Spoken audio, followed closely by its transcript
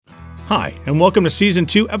Hi, and welcome to Season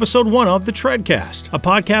 2, Episode 1 of The Treadcast, a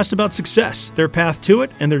podcast about success, their path to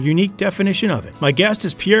it, and their unique definition of it. My guest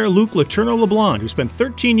is Pierre-Luc Letourneau-Leblond, who spent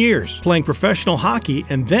 13 years playing professional hockey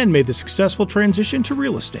and then made the successful transition to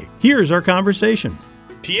real estate. Here's our conversation.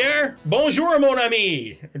 Pierre, bonjour, mon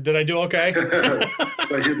ami. Did I do okay? That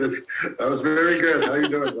was very good. How you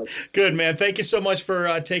doing? Good, man. Thank you so much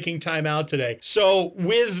for taking time out today. So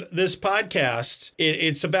with this podcast,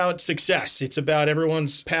 it's about success. It's about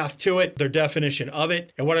everyone's path to it, their definition of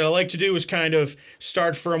it. And what I like to do is kind of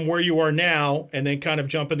start from where you are now and then kind of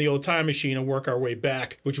jump in the old time machine and work our way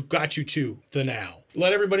back, which got you to the now.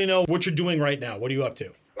 Let everybody know what you're doing right now. What are you up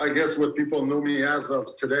to? I guess what people know me as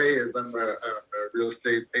of today is I'm a real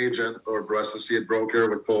estate agent or associate broker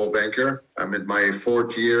with Coldwell Banker. I'm in my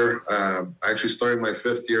fourth year, actually starting my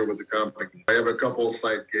fifth year with the company. I have a couple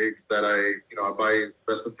side gigs that I buy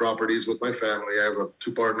investment properties with my family. I have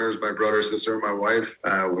two partners, my brother, sister, and my wife.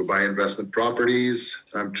 We buy investment properties.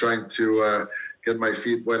 I'm trying to get my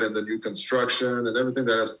feet wet in the new construction and everything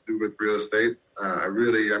that has to do with real estate.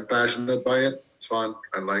 I'm passionate by it. It's fun.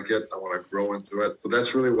 I like it. I want to grow into it. So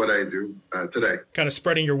that's really what I do today. Kind of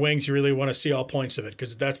spreading your wings. You really want to see all points of it,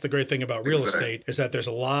 because that's the great thing about real estate is that there's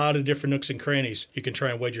a lot of different nooks and crannies you can try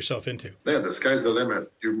and wedge yourself into. Yeah, the sky's the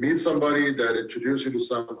limit. You meet somebody that introduces you to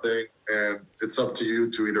something, and it's up to you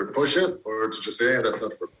to either push it or to just say, hey, that's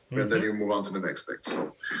not for me. Mm-hmm. And then you move on to the next thing.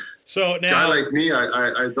 So now, guy like me,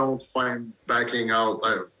 I don't find backing out.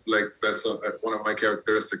 That's one of my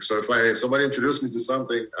characteristics. So if somebody introduced me to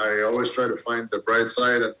something, I always try to find the bright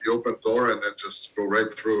side and the open door, and then just go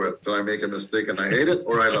right through it until I make a mistake and I hate it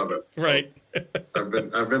or I love it. Right.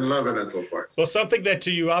 I've been loving it so far. Well, something that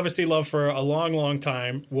you obviously loved for a long, long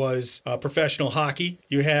time was professional hockey.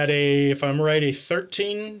 You had if I'm right, a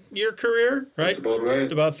 13-year career, right? That's about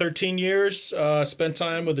right. About 13 years, spent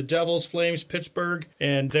time with the Devils, Flames, Pittsburgh,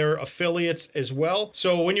 and their affiliates as well.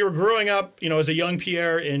 So when you were growing up, as a young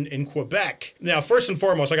Pierre in Quebec, now, first and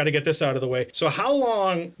foremost, I got to get this out of the way. So how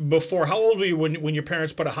old were you when your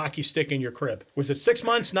parents put a hockey stick in your crib? Was it 6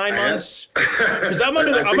 months, 9 months? Because I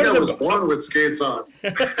was born with skates on.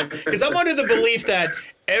 Because I'm under the belief that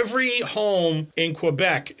every home in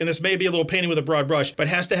Quebec, and this may be a little painting with a broad brush, but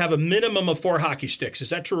has to have a minimum of 4 hockey sticks. Is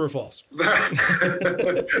that true or false? I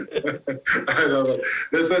don't know.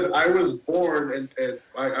 Listen, I was born, and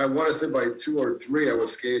I want to say by 2 or 3, I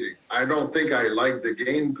was skating. I don't think I liked the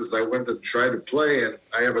game because I went to try to play, and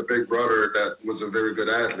I have a big brother that was a very good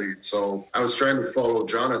athlete. So I was trying to follow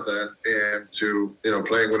Jonathan and to,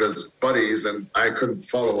 playing with his buddies, and I couldn't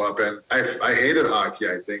follow up. And I hated hockey,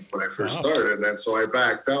 I think, when I first started. And so I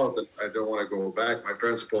backed out, and I don't want to go back. My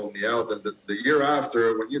parents pulled me out. And the year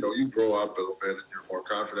after, when, you grow up a little bit and you're more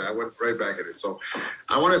confident, I went right back at it. So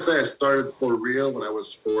I want to say I started for real when I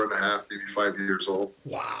was 4.5, maybe 5 years old.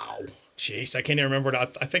 Wow. Jeez, I can't even remember. I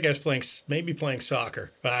think I was playing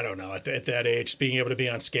soccer, but I don't know. At that age, being able to be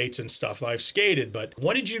on skates and stuff. I've skated, but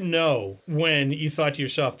what did you know when you thought to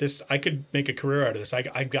yourself, I could make a career out of this?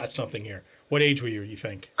 I've got something here. What age were you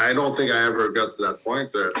think? I don't think I ever got to that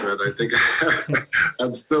point there, Fred. I think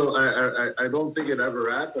I'm still, I don't think it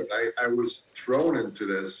ever happened. I was thrown into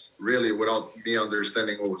this really without me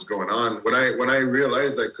understanding what was going on. When I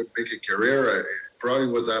realized I could make a career, probably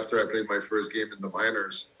was after I played my first game in the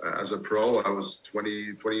minors as a pro. I was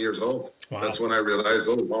 20 years old. Wow. That's when I realized,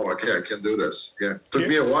 okay, I can do this. Yeah. It took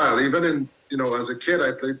me a while. Even in, as a kid,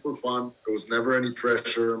 I played for fun. There was never any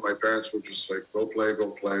pressure. My parents were just like, go play.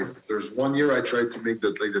 There's 1 year I tried to make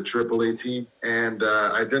the AAA team, and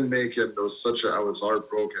I didn't make it. I was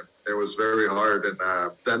heartbroken. It was very hard, and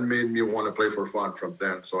that made me want to play for fun from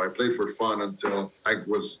then. So I played for fun until I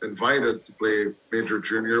was invited to play Major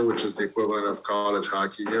Junior, which is the equivalent of college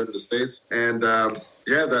hockey here in the States. And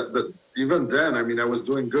even then, I was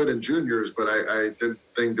doing good in juniors, but I didn't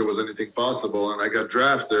think there was anything possible. And I got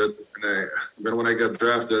drafted, and when I got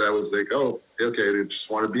drafted, I was like, okay, they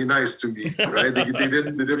just want to be nice to me, right? they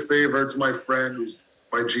did a favor to my friend who's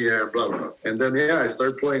my GM, blah, blah, blah. And then, I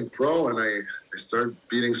started playing pro, and I started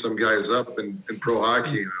beating some guys up in pro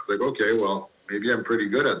hockey. And I was like, okay, well, maybe I'm pretty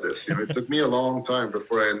good at this. It took me a long time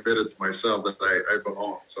before I admitted to myself that I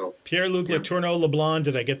belong. So Pierre-Luc Letourneau-Leblond,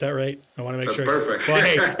 did I get that right? I want to make That's sure. Perfect. Well,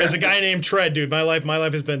 hey, as a guy named Tread, dude, my life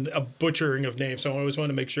has been a butchering of names, so I always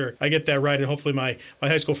want to make sure I get that right. And hopefully my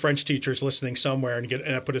high school French teacher is listening somewhere and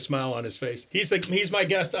I put a smile on his face. He's my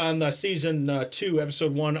guest on season 2,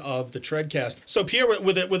 episode 1 of the Treadcast. So Pierre,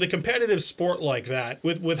 with a competitive sport like that,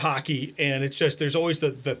 with hockey, and it's just there's always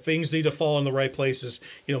the things need to fall in the right places.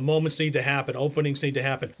 Moments need to happen. openings need to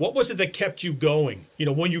happen. What was it that kept you going?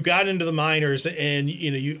 When you got into the minors and,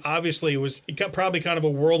 you obviously it got probably kind of a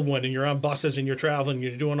whirlwind and you're on buses and you're traveling, and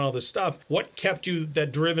you're doing all this stuff. What kept you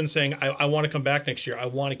that driven saying, I want to come back next year. I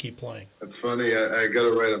want to keep playing? It's funny. I got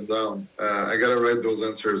to write them down. I got to write those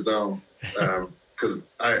answers down. Because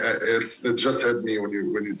it just hit me when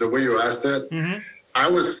you the way you asked it. Mm-hmm. I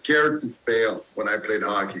was scared to fail when I played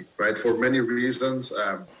hockey, right? For many reasons.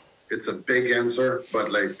 It's a big answer,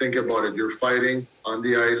 but think about it. You're fighting on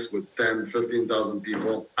the ice with 10, 15,000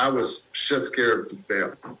 people. I was shit scared to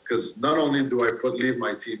fail because not only do I leave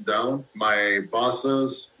my team down, my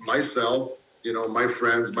bosses, myself, my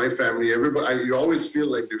friends, my family, everybody, you always feel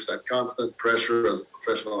like there's that constant pressure as a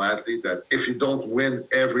professional athlete that if you don't win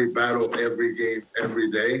every battle, every game, every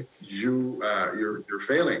day, you're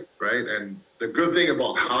failing, right? And the good thing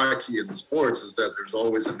about hockey and sports is that there's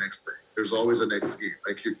always a next day. There's always a next game.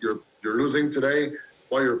 Like you're losing today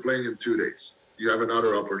while you're playing in 2 days. You have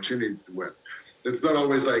another opportunity to win. It's not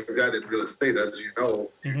always like that in real estate, as you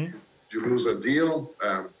know. Mm-hmm. You lose a deal,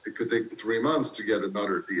 it could take 3 months to get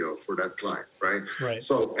another deal for that client, right? Right.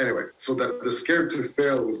 So anyway, the scared to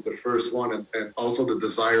fail was the first one, and also the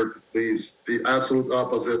desire to please. The absolute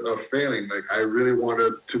opposite of failing. I really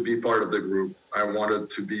wanted to be part of the group. I wanted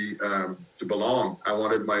to be to belong. I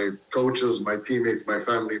wanted my coaches, my teammates, my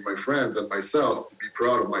family, my friends, and myself to be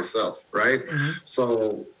proud of myself, right? Mm-hmm.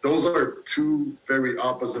 So those are two very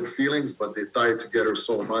opposite feelings, but they tie together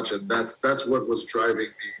so much, and that's what was driving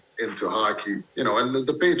me into hockey, and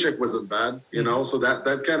the paycheck wasn't bad, so that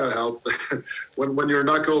kind of helped. when your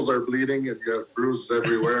knuckles are bleeding and you have bruises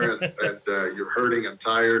everywhere and you're hurting and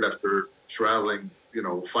tired after traveling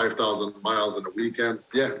 5,000 miles in a weekend.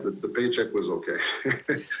 Yeah, the paycheck was okay.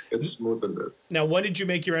 It smoothened it. Now, when did you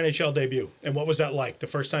make your NHL debut? And what was that like? The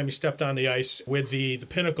first time you stepped on the ice with the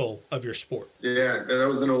pinnacle of your sport? Yeah, and that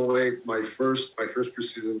was in 2008, my first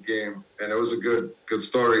preseason game. And it was a good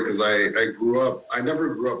story because I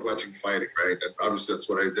never grew up watching fighting, right? And obviously that's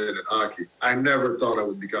what I did in hockey. I never thought I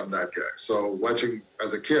would become that guy. So watching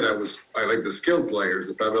as a kid, I liked the skilled players,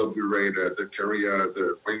 the Pavel Bure, the Kariya,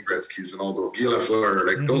 the Wayne Gretzky's and all the Guy Lafleur,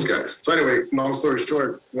 mm-hmm. those guys. So anyway, long story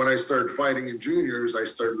short, when I started fighting in juniors, I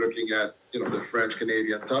started looking at the French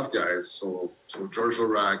Canadian tough guys. So Georges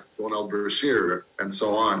Laraque, Donald Brashear, and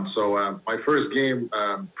so on. So my first game,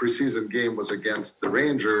 preseason game, was against the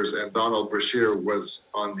Rangers, and Donald Brashear was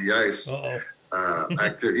on the ice.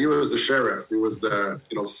 Active. He was the sheriff. He was the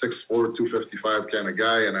 6'4", 255 kind of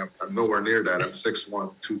guy, and I'm nowhere near that. I'm 6'1",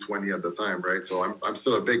 220 at the time, right? So I'm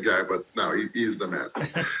still a big guy, but no, he's the man.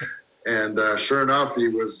 And sure enough, he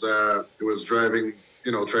was driving,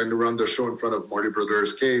 trying to run the show in front of Marty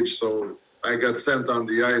Brodeurs' cage. So I got sent on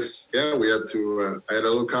the ice. Yeah, we had to. I had a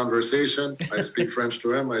little conversation. I speak French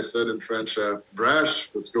to him. I said in French, "Brash,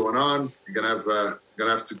 what's going on? You're gonna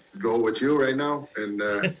have to go with you right now." And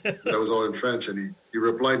that was all in French. And he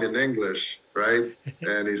replied in English, right?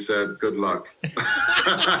 And he said, "Good luck."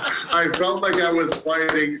 I felt like I was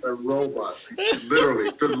fighting a robot. Literally,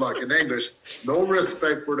 good luck in English. No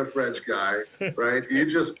respect for the French guy, right? He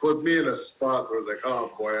just put me in a spot where I was like,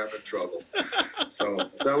 "Oh boy, I'm in trouble." So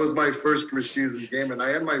that was my first preseason game, and I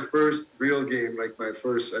had my first real game, like my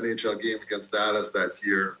first NHL game against Dallas that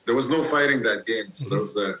year. There was no fighting that game, so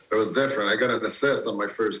that was different. I got an assist on my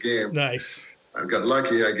first game. Nice. I got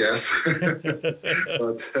lucky, I guess.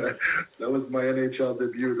 But that was my NHL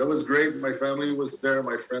debut. That was great. My family was there.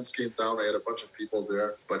 My friends came down. I had a bunch of people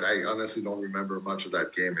there. But I honestly don't remember much of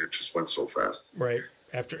that game. It just went so fast. Right.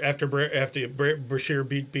 After Brashear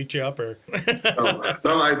beat you up, or no,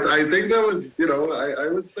 I think that was, I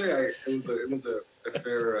would say it was a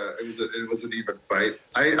fair, it was an even fight.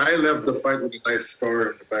 I left the fight with a nice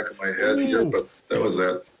scar in the back of my head here, but that was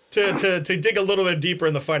it. To dig a little bit deeper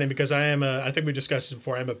in the fighting, because I think we discussed this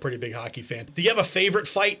before, I'm a pretty big hockey fan. Do you have a favorite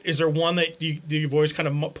fight? Is there one that you've always kind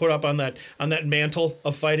of put up on that mantle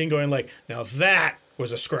of fighting, going like, now that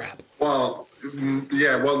was a scrap? Well,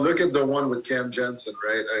 yeah. Well, look at the one with Cam Jensen,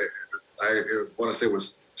 right? I want to say it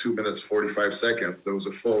was 2 minutes 45 seconds. There was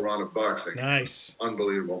a full round of boxing. Nice,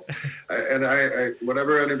 unbelievable. I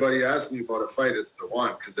whenever anybody asks me about a fight, it's the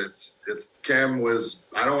one, because it's Cam was,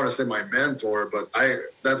 I don't want to say my mentor, but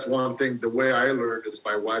that's one thing. The way I learned is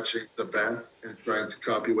by watching the band and trying to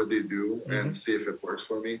copy what they do, mm-hmm. and see if it works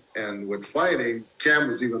for me. And with fighting, Cam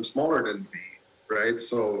was even smaller than me, right?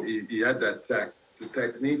 So he had that tech the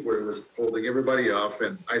technique where he was holding everybody off,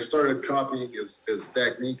 and I started copying his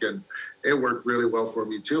technique, and it worked really well for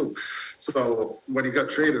me too. So when he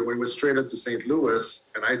was traded to St. Louis,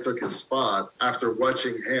 and I took his spot after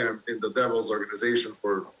watching him in the Devils organization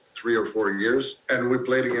for 3 or 4 years, and we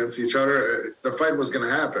played against each other, the fight was going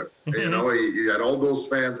to happen. You know, he had all those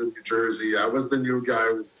fans in New Jersey. I was the new guy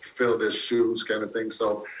who filled his shoes kind of thing.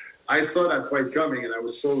 So I saw that fight coming, and I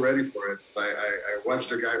was so ready for it. I watched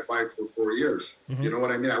the guy fight for 4 years. You know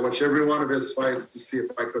what I mean? I watched every one of his fights to see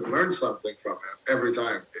if I could learn something from him every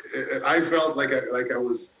time. I felt like I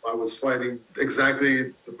was fighting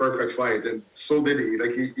exactly the perfect fight, and so did he.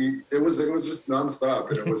 Like it was just nonstop,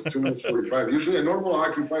 and it was 2 minutes 45. Usually a normal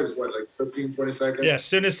hockey fight is what, like 15, 20 seconds? Yeah, as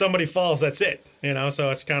soon as somebody falls, that's it. You know, so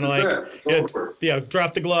it's kind of like it's over. Yeah,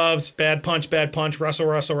 drop the gloves, bad punch, wrestle,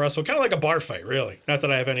 kind of like a bar fight, really. Not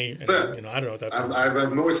that I have any. You know, I don't know what that's. I've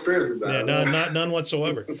had no experience in that. Yeah, none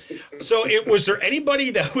whatsoever. So, was there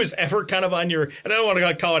anybody that was ever kind of on your? And I don't want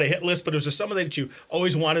to call it a hit list, but was there somebody that you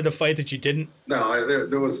always wanted to fight that you didn't? No,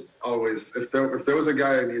 there was always if there was a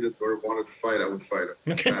guy I needed or wanted to fight, I would fight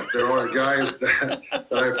him. Okay. There are guys that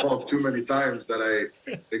I fought too many times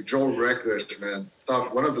like Joel Recklish, man,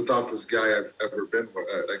 tough, one of the toughest guy I've ever been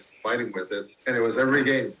like fighting with. And it was every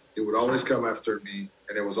game. He would always come after me,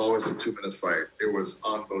 and it was always a 2-minute fight. It was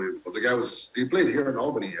unbelievable. The guy he played here in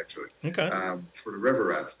Albany, actually. Okay. For the River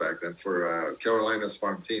Rats back then, for Carolina's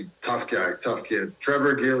farm team. Tough guy, tough kid.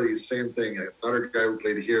 Trevor Gilly, same thing. Another guy who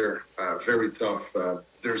played here, very tough.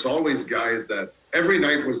 There's always guys that every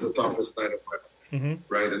night was the toughest night of my life.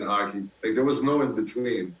 Right, in hockey. Like, there was no in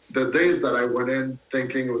between. The days that I went in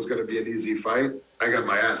thinking it was going to be an easy fight, I got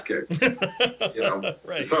my ass kicked. You know,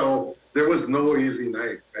 right. So there was no easy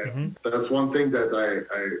night. And that's one thing that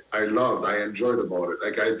I loved. I enjoyed about it.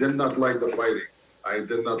 Like, I did not like the fighting. I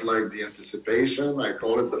did not like the anticipation. I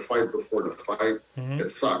call it the fight before the fight. It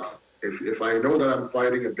sucks. If I know that I'm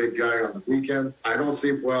fighting a big guy on the weekend, I don't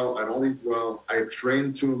sleep well, I don't eat well, I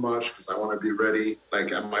train too much because I want to be ready. Like,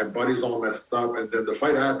 my body's all messed up, and then the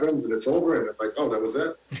fight happens and it's over, and it's like, oh, that was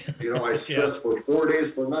it? You know, I stress for 4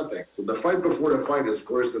 days for nothing. So the fight before the fight is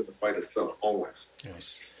worse than the fight itself, always.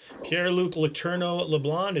 Yes. Pierre-Luc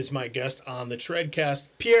Letourneau-Leblond is my guest on the Treadcast.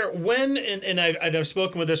 Pierre, when, and I've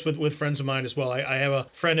spoken with this with friends of mine as well. I have a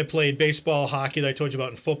friend that played baseball, hockey that I told you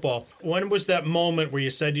about, in football. When was that moment where you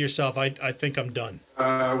said to yourself, I think I'm done?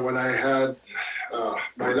 When I had,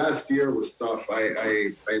 my last year was tough.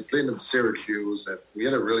 I played in Syracuse, and we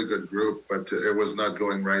had a really good group, but it was not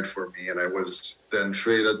going right for me, and I was then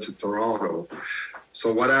traded to Toronto.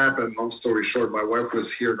 So what happened, long story short, my wife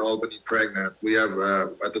was here in Albany pregnant. We have,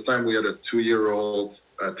 at the time, we had a 2-year-old,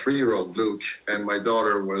 a 3-year-old Luke, and my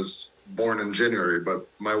daughter was born in January, but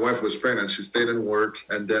my wife was pregnant. She stayed in work.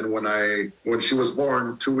 And then when she was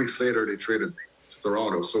born, 2 weeks later, they traded me to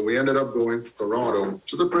Toronto. So we ended up going to Toronto,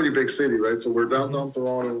 which is a pretty big city, right? So we're downtown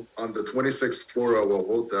Toronto on the 26th floor of a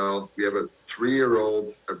hotel. We have a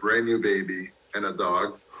 3-year-old, a brand new baby, and a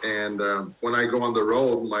dog. And when I go on the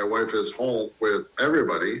road, my wife is home with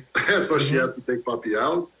everybody. So she has to take Puppy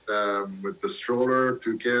out with the stroller,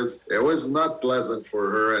 2 kids. It was not pleasant for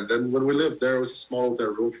her. And then when we lived there, it was a small hotel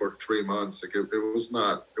room for 3 months. Like, it was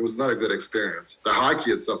not a good experience. The hockey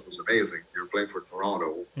itself was amazing. You're playing for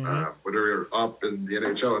Toronto. Whether you're up in the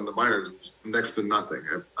NHL and the minors, it was next to nothing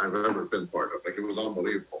I've ever been part of. Like, it was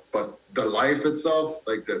unbelievable. But the life itself,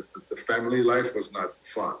 like the family life, was not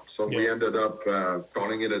fun. So we ended up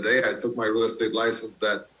calling it a day. I took my real estate license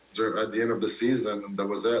at the end of the season, and that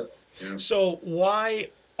was it. Yeah. So why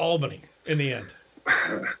Albany in the end?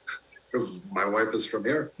 Because my wife is from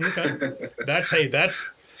here. Okay, that's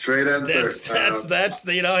straight answer. That's that's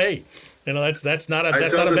not a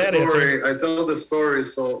bad answer. I tell the story.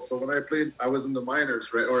 So when I played, I was in the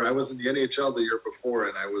minors, right? Or I was in the NHL the year before,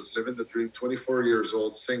 and I was living the dream. 24 years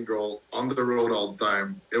old, single, on the road all the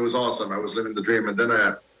time. It was awesome. I was living the dream, and then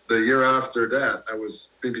the year after that, I was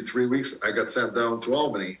maybe 3 weeks, I got sent down to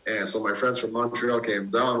Albany. And so my friends from Montreal came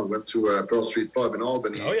down, went to a Pearl Street pub in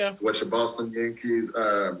Albany. Oh, yeah. To watch the Boston Yankees.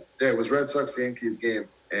 It was Red Sox-Yankees game.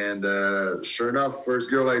 And sure enough, first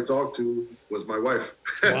girl I talked to was my wife.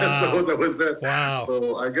 Wow. So that was it. Wow.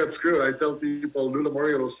 So I got screwed. I tell people, Lula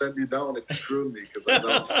Mario sent me down and screwed me because I'm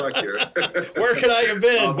now stuck here. Where could I have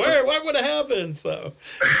been? What would have happened? So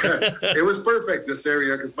it was perfect, this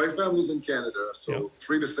area, because my family's in Canada, so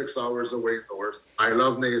 3 to 6 hours away north. I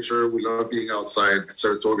love nature. We love being outside,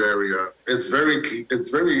 Saratoga area. It's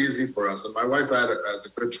very easy for us. And my wife has a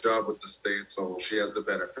good job with the state, so she has the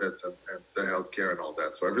benefits and the healthcare and all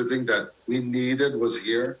that. So everything that we needed was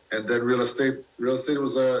here. And then real estate was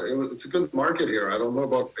it's a good market here. I don't know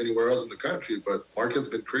about anywhere else in the country, but market's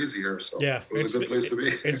been crazy here. So yeah, it was a good place to be.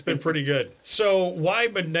 It's been pretty good. So why,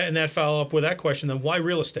 but in that follow up with that question, then why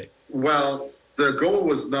real estate? Well, the goal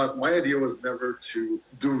was not, my idea was never to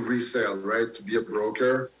do resale, right? To be a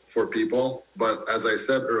broker for people. But as I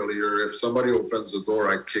said earlier, if somebody opens the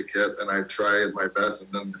door, I kick it and I try it my best.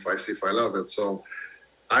 And then if I love it. So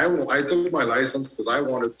I took my license because I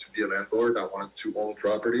wanted to be a landlord. I wanted to own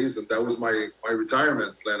properties. And that was my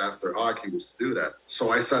retirement plan after hockey, was to do that.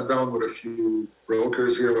 So I sat down with a few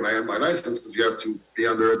brokers here when I had my license, because you have to be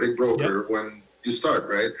under a big broker when you start,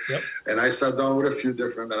 right? Yep. And I sat down with a few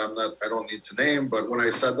different, and I don't need to name, but when I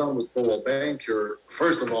sat down with Coldwell Banker,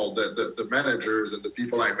 first of all, the managers and the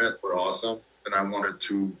people I met were awesome, and I wanted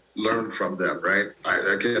to learn from them, right?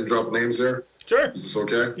 I can drop names there. Sure. Is this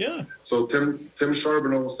okay? Yeah. So Tim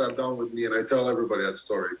Charbonneau sat down with me, and I tell everybody that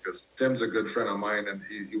story because Tim's a good friend of mine, and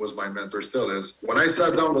he was my mentor, still is. When I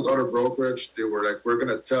sat down with other brokerage, they were like, we're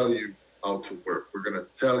going to tell you how to work. We're going to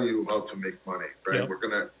tell you how to make money, right? Yep.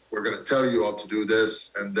 We're going to tell you how to do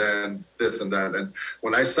this and then this and that. And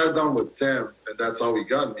when I sat down with Tim, and that's how he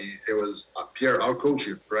got me, it was, Pierre, I'll coach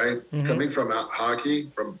you, right? Mm-hmm. Coming from hockey,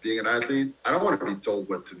 from being an athlete, I don't want to be told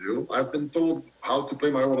what to do. I've been told how to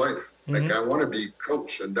play my whole life. Mm-hmm. Like, I want to be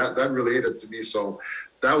coached, and that related to me. So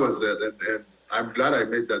that was it. And I'm glad I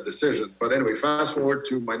made that decision. But anyway, fast forward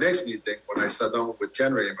to my next meeting when I sat down with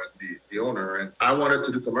Ken Raymond, the owner, and I wanted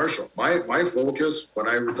to do commercial. My focus when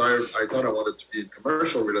I retired, I thought I wanted to be in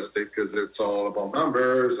commercial real estate because it's all about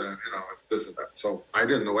numbers and, it's this and that. So I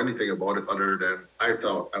didn't know anything about it other than I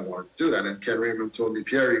thought I wanted to do that. And Ken Raymond told me,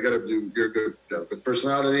 Pierre, you're good, you have good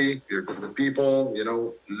personality, you're good with people,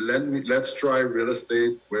 let's try real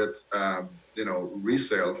estate with,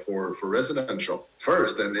 resale for residential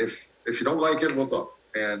first. And if you don't like it, we'll talk.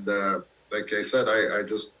 And like I said,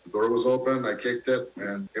 the door was open, I kicked it,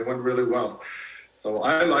 and it went really well. So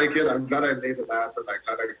I like it. I'm glad I made it happen. I'm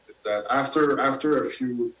glad I did that. After a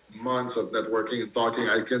few months of networking and talking,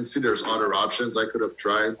 I can see there's other options I could have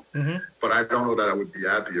tried, but I don't know that I would be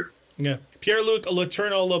happier. Yeah. Pierre-Luc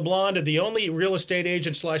Letourneau-Leblond, the only real estate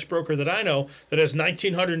agent / broker that I know that has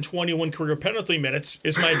 1,921 career penalty minutes,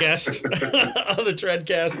 is my guest on the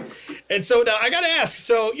Treadcast. And so now I got to ask,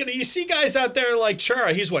 so, you see guys out there like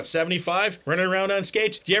Chara, he's 75, running around on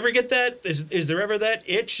skates. Do you ever get that? Is there ever that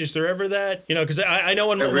itch? Is there ever that, because I know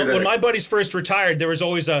when my buddies first retired, there was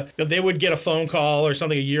always they would get a phone call or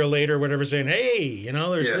something a year later, whatever, saying, hey,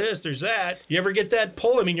 there's this, there's that. You ever get that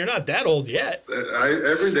pull? I mean, you're not that old yet.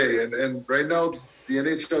 Every day. And right now, the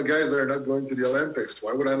NHL guys are not going to the Olympics.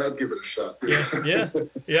 Why would I not give it a shot? Yeah.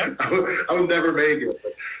 I would never make it.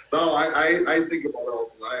 But no, I think about it all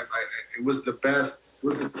the time. It was the best. It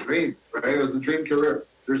was the dream, right? It was the dream career.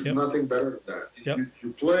 There's nothing better than that.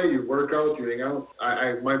 You play, you work out, you hang out.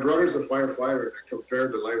 My brother's a firefighter, and I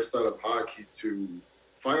compared the lifestyle of hockey to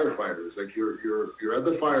firefighters. Like you're at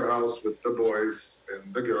the firehouse with the boys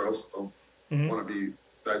and the girls. Don't want to be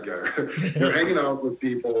that guy. You're hanging out with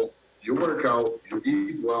people. You work out, you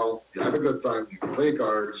eat well, you have a good time, you play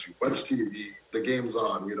cards, you watch TV, the game's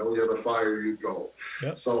on, you have a fire, you go.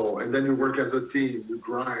 Yep. So, and then you work as a team, you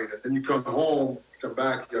grind, and then you come home, you come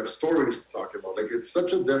back, you have stories to talk about. Like, it's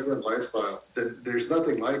such a different lifestyle that there's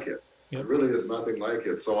nothing like it. Yep. There really is nothing like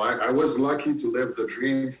it. So I was lucky to live the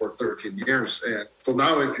dream for 13 years. And so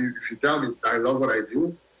now if you tell me I love what I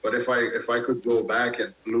do, but if I could go back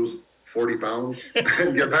and lose 40 pounds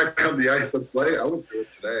and get back on the ice and play, I would do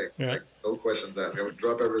it today. Yeah. Like, no questions asked. I would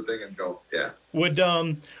drop everything and go. Yeah. Would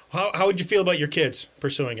how would you feel about your kids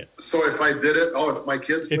pursuing it? So if I did it, if my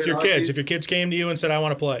kids, if your kids came to you and said, I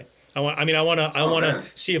want to play, I want to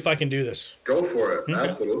see if I can do this. Go for it. Okay.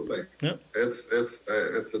 Absolutely. Yep.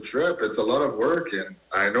 It's a trip. It's a lot of work, and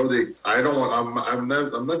I know I'm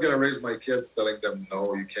not going to raise my kids telling them,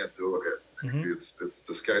 no, you can't do it. It's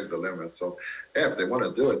the sky's the limit. So if they want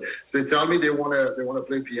to do it, if they tell me they want to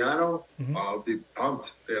play piano, I'll be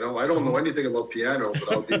pumped. I don't know anything about piano,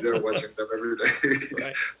 but I'll be there watching them every day.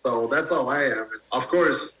 Right. So that's how I am. And of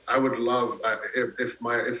course, I would love if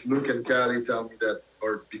Luke and Callie tell me that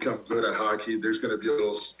or become good at hockey. There's going to be a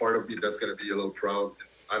little part of me that's going to be a little proud.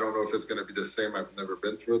 I don't know if it's going to be the same. I've never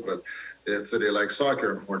been through it, but it's they like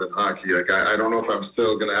soccer more than hockey. Like I don't know if I'm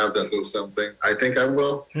still going to have that little something. I think I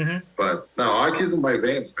will, but no, hockey's in my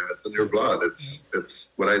veins, man. It's in your blood.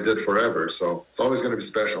 It's what I did forever, so it's always going to be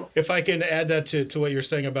special. If I can add that to what you're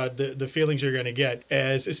saying about the feelings you're going to get,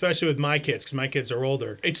 as especially with my kids, because my kids are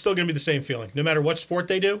older, it's still going to be the same feeling. No matter what sport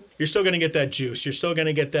they do, you're still going to get that juice. You're still going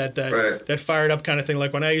to get that fired up kind of thing.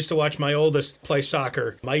 Like when I used to watch my oldest play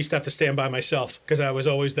soccer, I used to have to stand by myself because I was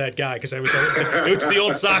always that guy. Because it's the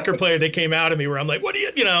old soccer player that came out of me where I'm like, what do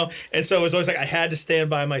you know? And so it was always like I had to stand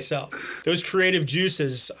by myself. Those creative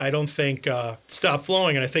juices, I don't think stop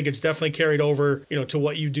flowing, and I think it's definitely carried over, to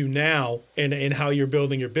what you do now and how you're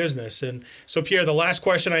building your business. And so, Pierre, the last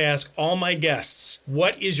question I ask all my guests: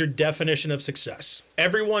 what is your definition of success?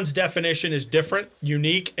 Everyone's definition is different,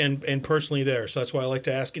 unique, and personally theirs. So that's why I like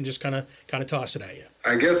to ask and just kind of toss it at you.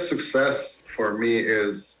 I guess success for me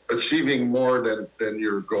is achieving more than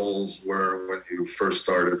your goals were when you first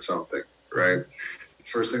started something, right?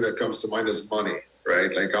 First thing that comes to mind is money,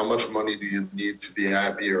 right? Like how much money do you need to be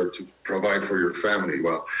happy or to provide for your family?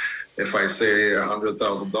 Well, if I say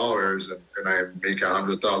 $100,000 and I make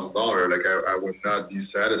 $100,000, like I would not be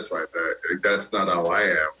satisfied. That's not how I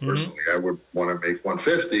am personally. I would want to make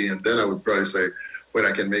 150, and then I would probably say, wait,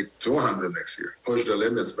 I can make 200 next year. Push the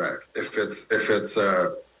limits back. If it's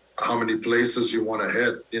how many places you want to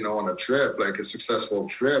hit, on a trip, like a successful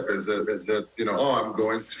trip, is it, I'm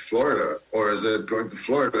going to Florida, or is it going to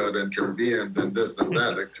Florida, then Caribbean, then this, then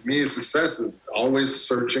that? Like to me, success is always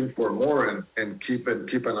searching for more and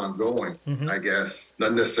keeping on going, I guess.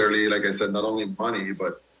 Not necessarily, like I said, not only money,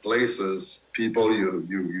 but places, people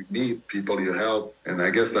you meet, people you help. And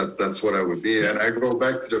I guess that's what I would be. And I go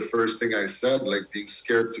back to the first thing I said, like being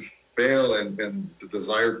scared to fail and the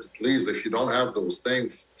desire to please. If you don't have those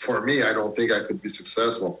things, for me, I don't think I could be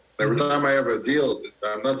successful. Every time I have a deal,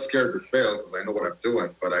 I'm not scared to fail because I know what I'm doing,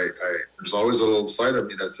 but there's always a little side of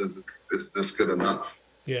me that says, is this good enough?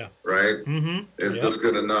 Yeah. Right? Is this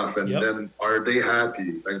good enough? And then are they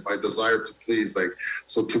happy? Like my desire to please. Like,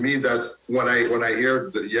 so to me, that's when I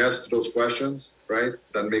hear the yes to those questions, right?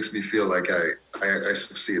 That makes me feel like I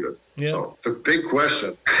succeeded. Yeah. So it's a big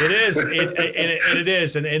question. It is. It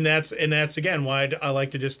is. And that's again why I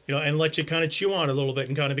like to just, and let you kind of chew on it a little bit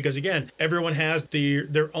and kind of, because again, everyone has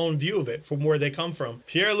their own view of it from where they come from.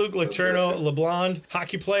 Pierre-Luc Letourneau LeBlond,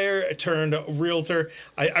 hockey player turned realtor.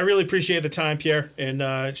 I really appreciate the time, Pierre,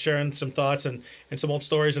 and sharing some thoughts and some old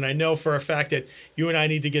stories. And I know for a fact that you and I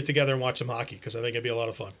need to get together and watch some hockey because I think it'd be a lot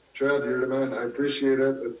of fun. Trev, you're the man. I appreciate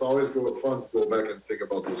it. It's always fun to go back and think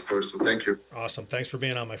about those stories. So thank you. Awesome. Thanks for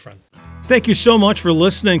being on, my friend. Thank you so much for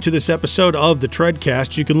listening to this episode of the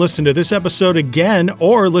Treadcast. You can listen to this episode again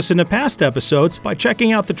or listen to past episodes by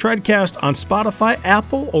checking out the Treadcast on Spotify,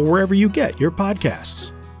 Apple, or wherever you get your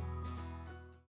podcasts.